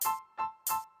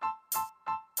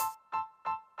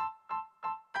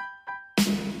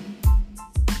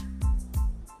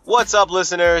What's up,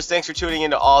 listeners? Thanks for tuning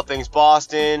in to All Things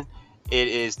Boston. It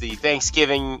is the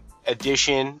Thanksgiving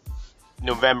edition,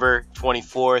 November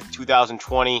 24th,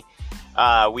 2020.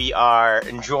 We are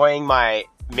enjoying my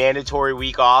mandatory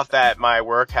week off that my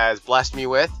work has blessed me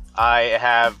with.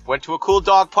 I went to a cool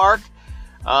dog park.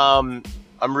 I'm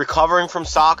recovering from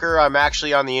soccer. I'm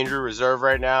actually on the injury reserve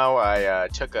right now. I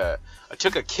took a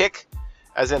kick,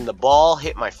 as in the ball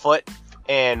hit my foot,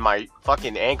 and my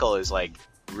fucking ankle is like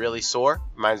really sore.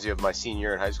 Reminds me of my senior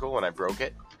year in high school when I broke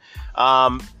it.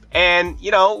 And,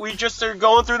 you know, we just are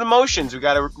going through the motions. We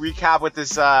got to recap with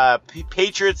this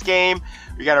Patriots game.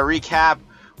 We got to recap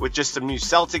with just some new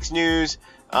Celtics news.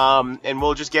 And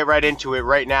we'll just get right into it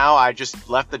right now. I just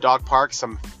left the dog park.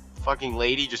 Some fucking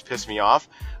lady just pissed me off.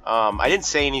 I didn't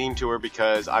say anything to her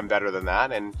because I'm better than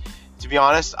that. And to be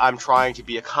honest, I'm trying to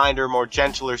be a kinder, more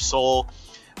gentler soul.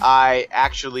 I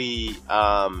actually,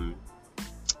 I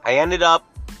ended up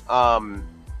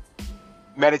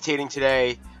meditating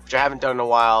today, which I haven't done in a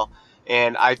while,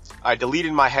 and I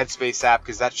deleted my Headspace app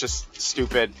because that's just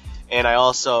stupid. And I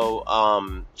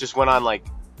also just went on like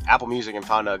Apple Music and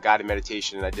found a guided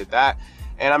meditation, and I did that.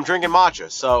 And I'm drinking matcha,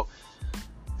 so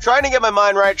trying to get my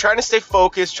mind right, trying to stay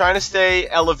focused, trying to stay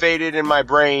elevated in my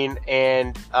brain,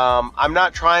 and I'm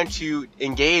not trying to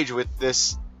engage with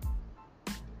this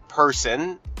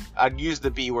person. I'd use the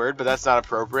B word, but that's not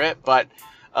appropriate. But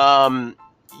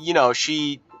you know,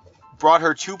 she brought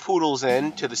her two poodles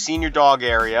in to the senior dog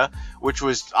area, which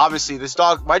was obviously this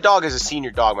dog. My dog is a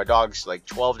senior dog. My dog's like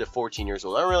 12 to 14 years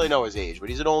old. I don't really know his age, but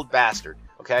he's an old bastard.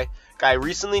 Okay, guy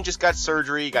recently just got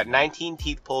surgery. Got 19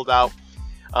 teeth pulled out.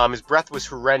 His breath was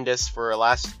horrendous for the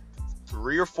last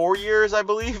 3 or 4 years, I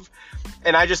believe.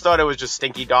 And I just thought it was just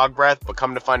stinky dog breath, but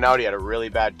come to find out he had a really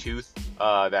bad tooth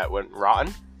that went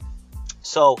rotten.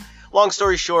 So, long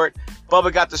story short,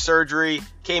 Bubba got the surgery,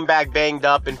 came back banged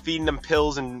up, and feeding him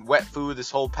pills and wet food this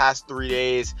whole past 3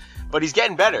 days. But he's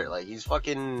getting better. Like,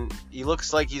 he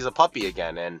looks like he's a puppy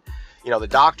again. And, you know, the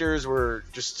doctors were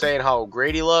just saying how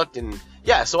great he looked. And,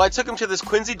 yeah, so I took him to this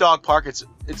Quincy Dog Park. It's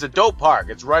a dope park.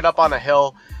 It's right up on a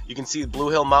hill. You can see the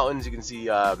Blue Hill Mountains. You can see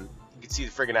the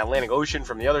friggin' Atlantic Ocean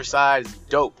from the other side. It's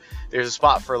dope. There's a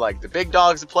spot for, like, the big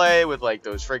dogs to play with, like,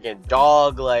 those friggin'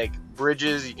 dog, like,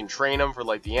 bridges. You can train them for,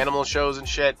 like, the animal shows and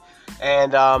shit.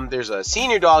 And there's a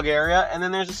senior dog area, and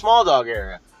then there's a small dog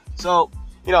area. So,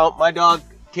 you know, my dog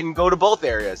can go to both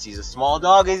areas. He's a small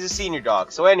dog and he's a senior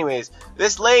dog. So anyways,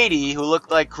 this lady who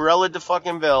looked like Cruella de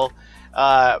fucking Vil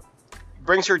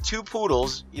brings her two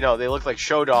poodles. You know, they look like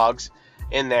show dogs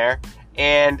in there.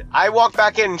 And I walk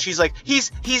back in and she's like,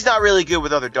 he's not really good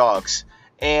with other dogs.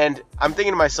 And I'm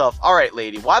thinking to myself, all right,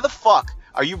 lady, why the fuck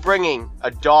are you bringing a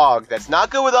dog that's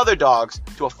not good with other dogs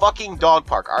to a fucking dog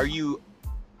park? Are you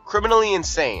criminally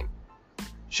insane?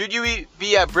 Should you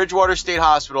be at Bridgewater State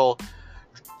Hospital,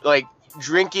 like,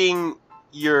 drinking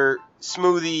your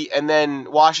smoothie and then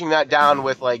washing that down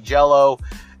with, like, Jell-O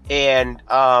and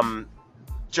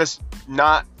just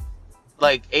not,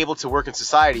 like, able to work in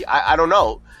society? I don't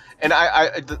know. And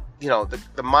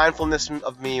the mindfulness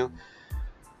of me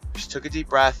just took a deep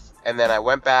breath. And then I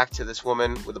went back to this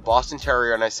woman with a Boston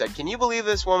Terrier, and I said, can you believe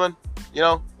this woman? You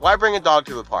know, why bring a dog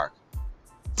to the park?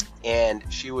 And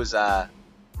she was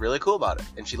really cool about it,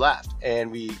 and she laughed.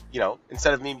 And we, you know,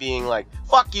 instead of me being like,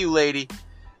 fuck you, lady,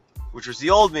 which was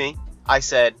the old me, I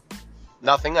said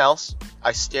nothing else.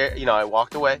 I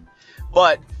walked away.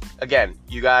 But, again,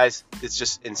 you guys, it's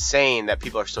just insane that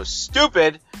people are so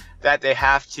stupid that they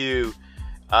have to,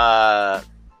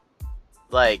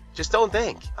 just don't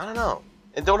think. I don't know.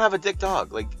 And don't have a dick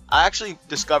dog. Like, I actually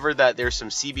discovered that there's some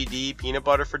CBD peanut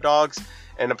butter for dogs,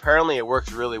 and apparently it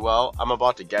works really well. I'm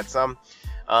about to get some.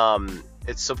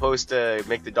 It's supposed to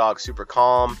make the dog super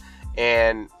calm,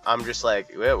 and I'm just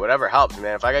like, whatever helps,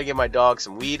 man. If I gotta give my dog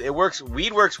some weed, it works.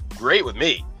 Weed works great with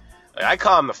me. Like, I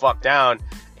calm the fuck down,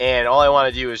 and all I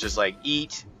want to do is just, like,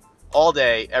 eat all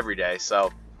day, every day.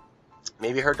 So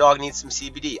maybe her dog needs some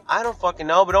CBD. I don't fucking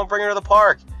know, but don't bring her to the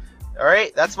park. All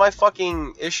right, that's my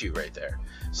fucking issue right there.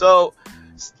 So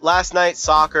last night,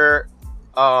 soccer.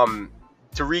 To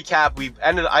recap, I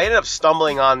ended up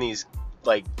stumbling on these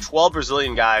like 12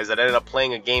 Brazilian guys that ended up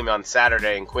playing a game on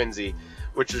Saturday in Quincy,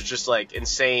 which was just like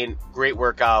insane, great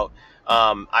workout.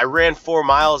 I ran 4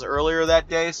 miles earlier that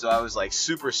day, so I was like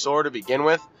super sore to begin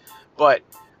with. But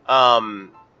I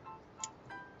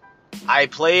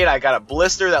got a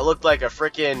blister that looked like a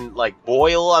freaking like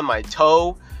boil on my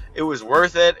toe. It was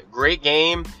worth it. Great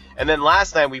game. And then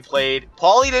last night we played.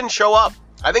 Paulie didn't show up.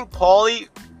 I think Paulie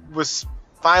was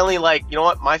finally like, you know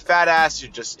what? My fat ass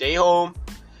should just stay home.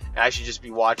 And I should just be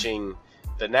watching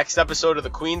the next episode of The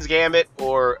Queen's Gambit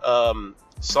or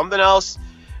something else.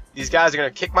 These guys are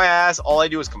going to kick my ass. All I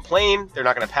do is complain. They're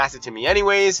not going to pass it to me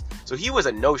anyways. So he was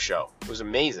a no-show. It was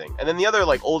amazing. And then the other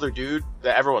like older dude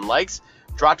that everyone likes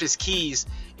dropped his keys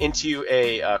into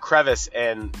a crevice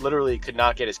and literally could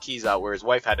not get his keys out, where his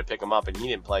wife had to pick him up, and he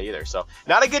didn't play either. So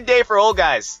not a good day for old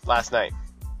guys last night.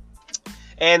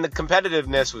 And the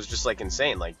competitiveness was just like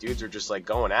insane. Like dudes are just like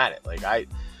going at it. Like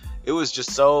it was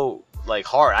just so like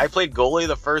hard. I played goalie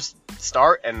the first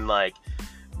start, and like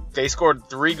they scored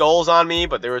 3 goals on me,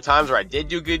 but there were times where I did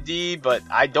do good D, but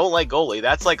I don't like goalie.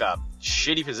 That's like a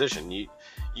shitty position.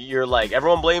 You're like,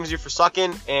 everyone blames you for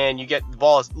sucking, and you get the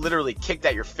ball literally kicked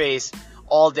at your face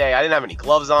all day. I didn't have any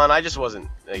gloves on. I just wasn't,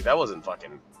 like, I wasn't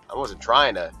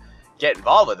trying to get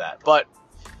involved with that. But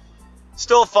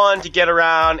still fun to get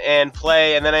around and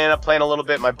play, and then I ended up playing a little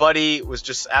bit. My buddy was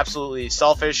just absolutely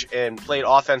selfish and played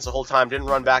offense the whole time, didn't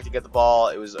run back to get the ball.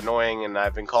 It was annoying, and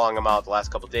I've been calling him out the last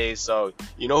couple of days, so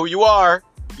you know who you are.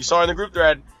 You saw in the group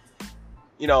thread.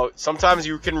 You know, sometimes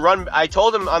you can run. I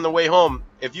told him on the way home,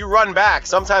 if you run back,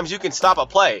 sometimes you can stop a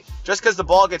play. Just because the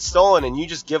ball gets stolen and you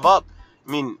just give up,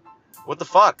 I mean, what the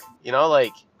fuck? You know,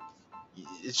 like,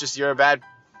 it's just you're a bad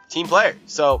team player.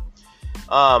 So,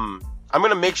 I'm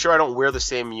going to make sure I don't wear the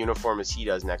same uniform as he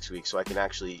does next week, so I can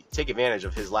actually take advantage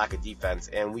of his lack of defense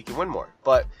and we can win more.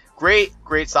 But great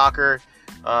soccer.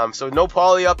 So no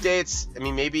Paulie updates. I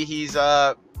mean, maybe he's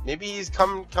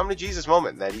come to Jesus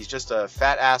moment, that he's just a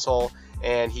fat asshole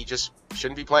and he just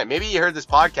shouldn't be playing. Maybe he heard this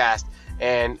podcast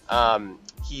and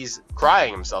he's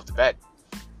crying himself to bed.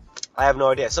 I have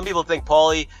no idea. Some people think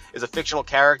Paulie is a fictional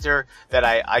character that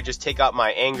I just take out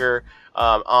my anger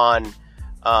on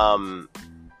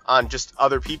just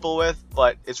other people with,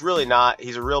 but it's really not.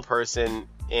 He's a real person,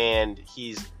 and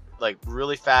he's like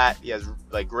really fat. He has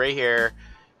like gray hair,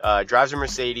 drives a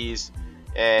Mercedes,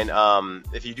 and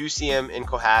if you do see him in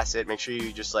Cohasset, make sure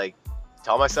you just like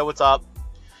tell him I said what's up.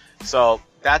 So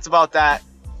that's about that.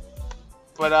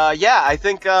 But yeah, I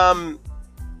think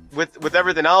with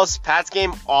everything else, Pat's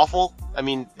game awful. I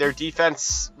mean, their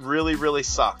defense really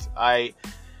sucked. I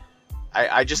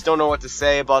just don't know what to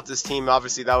say about this team.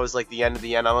 Obviously, that was like the end of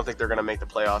the end. I don't think they're going to make the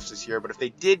playoffs this year. But if they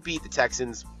did beat the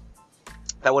Texans,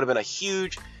 that would have been a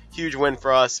huge win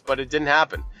for us. But it didn't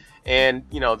happen. And,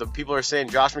 you know, the people are saying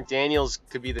Josh McDaniels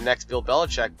could be the next Bill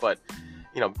Belichick. But,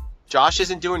 you know, Josh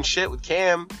isn't doing shit with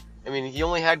Cam. I mean, he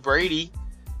only had Brady.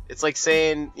 It's like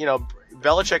saying, you know,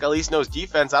 Belichick at least knows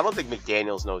defense. I don't think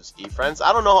McDaniels knows defense.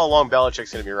 I don't know how long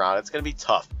Belichick's going to be around. It's going to be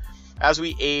tough. As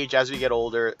we age, as we get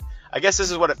older, I guess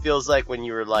this is what it feels like when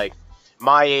you were like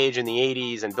my age in the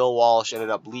 80s and Bill Walsh ended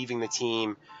up leaving the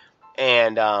team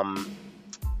and,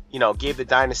 you know, gave the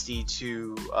dynasty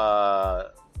to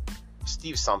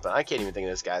Steve something. I can't even think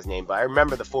of this guy's name, but I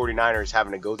remember the 49ers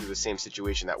having to go through the same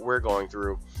situation that we're going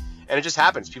through. And it just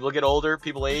happens. People get older,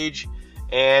 people age,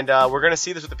 and we're going to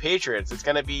see this with the Patriots. It's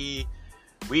going to be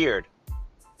weird.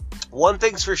 One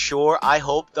thing's for sure, I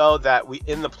hope, though, that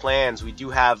in the plans, we do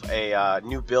have a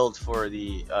new build for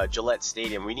the Gillette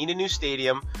Stadium. We need a new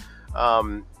stadium.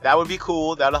 That would be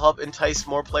cool. That'll help entice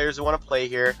more players who want to play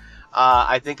here.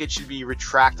 I think it should be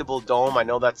retractable dome. I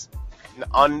know that's an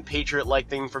un-Patriot-like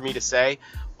thing for me to say,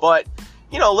 but,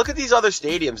 you know, look at these other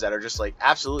stadiums that are just, like,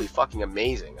 absolutely fucking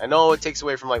amazing. I know it takes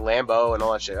away from, like, Lambeau and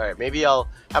all that shit. All right, maybe I'll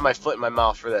have my foot in my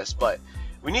mouth for this, but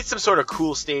we need some sort of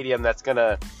cool stadium that's going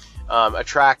to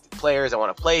attract players that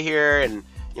want to play here. And,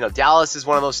 you know, Dallas is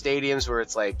one of those stadiums where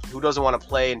it's like, who doesn't want to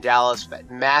play in Dallas? That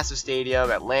massive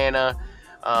stadium, Atlanta.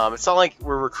 It's not like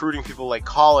we're recruiting people like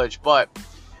college, but,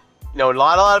 you know, a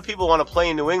lot of people want to play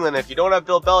in New England. If you don't have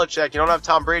Bill Belichick, you don't have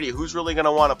Tom Brady, who's really going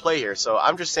to want to play here? So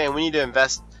I'm just saying we need to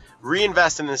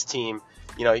reinvest in this team.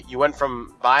 You know, you went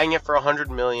from buying it for $100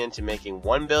 million to making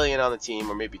 $1 billion on the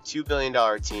team, or maybe $2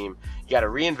 billion team. You got to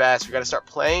reinvest. You got to start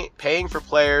paying for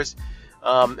players.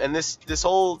 And this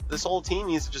whole team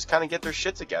needs to just kind of get their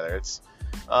shit together. It's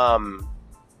a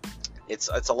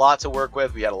lot to work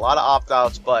with. We had a lot of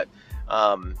opt-outs, but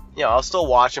you know, I'll still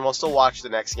watch them. I'll still watch the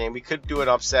next game. We could do an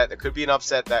upset. There could be an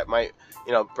upset that might,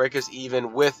 you know, break us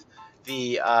even with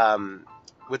the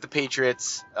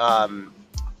Patriots,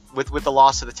 with the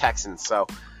loss to the Texans. So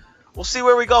we'll see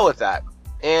where we go with that.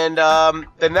 And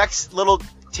the next little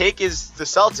take is the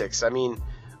Celtics. I mean,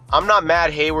 I'm not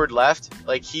mad Hayward left.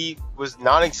 Like, he was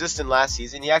non-existent last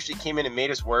season. He actually came in and made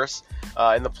us worse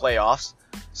in the playoffs.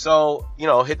 So, you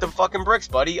know, hit the fucking bricks,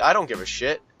 buddy. I don't give a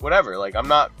shit. Whatever. Like, I'm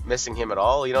not missing him at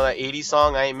all. You know that 80s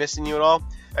song, I Ain't Missing You at All?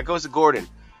 That goes to Gordon.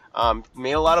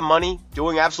 Made a lot of money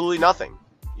doing absolutely nothing.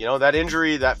 You know, that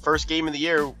injury, that first game of the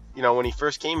year, you know, when he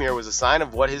first came here, was a sign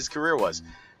of what his career was.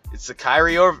 It's the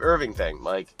Kyrie Irving thing.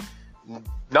 Like,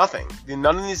 nothing.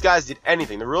 None of these guys did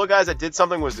anything. The real guys that did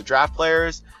something was the draft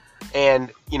players.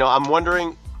 And, I'm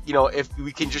wondering, if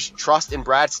we can just trust in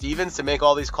Brad Stevens to make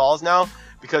all these calls now,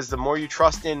 because the more you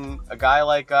trust in a guy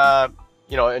like,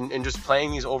 and just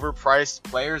playing these overpriced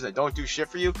players that don't do shit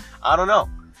for you, I don't know.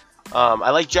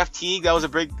 I like Jeff Teague. That was a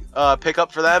big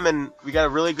pickup for them, and we got a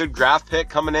really good draft pick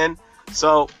coming in.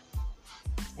 So,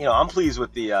 I'm pleased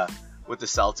with the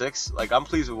Celtics. Like, I'm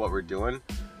pleased with what we're doing.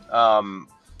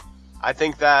 I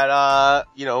think that,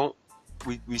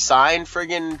 we signed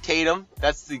friggin' Tatum.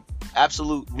 That's the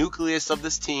absolute nucleus of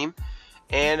this team.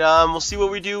 And we'll see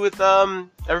what we do with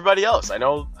everybody else. I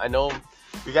know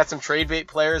we got some trade bait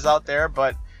players out there,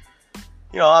 but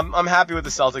I'm happy with the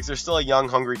Celtics. They're still a young,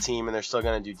 hungry team, and they're still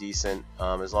going to do decent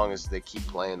as long as they keep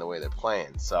playing the way they're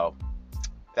playing. So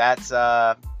that's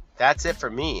it for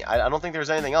me. I don't think there's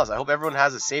anything else. I hope everyone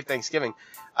has a safe Thanksgiving.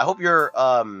 I hope you're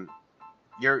going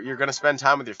to spend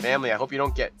time with your family. I hope you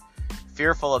don't get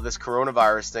fearful of this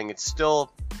coronavirus thing. It's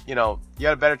still, you got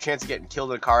a better chance of getting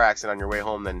killed in a car accident on your way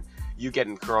home than you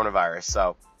getting coronavirus.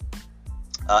 So,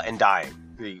 and dying,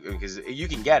 because you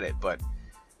can get it, but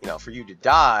for you to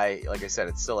die, like I said,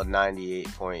 it's still a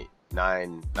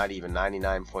 98.9, not even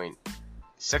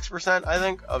 99.6%, I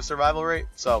think, of survival rate.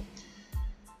 So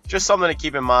just something to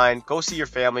keep in mind. Go see your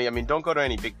family. I mean, don't go to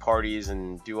any big parties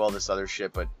and do all this other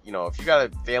shit, but if you got a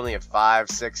family of 5,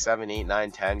 6, 7, 8,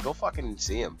 9, 10, go fucking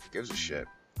see them. Who gives a shit?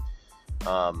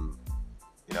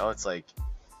 It's like,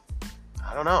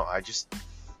 I don't know. It's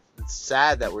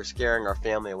sad that we're scaring our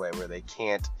family away where they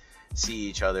can't see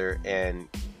each other and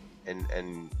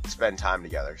spend time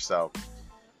together. So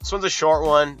this one's a short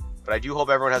one, but I do hope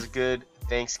everyone has a good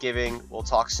Thanksgiving. We'll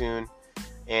talk soon.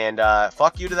 And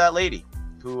fuck you to that lady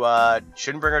who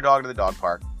shouldn't bring her dog to the dog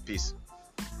park. Peace.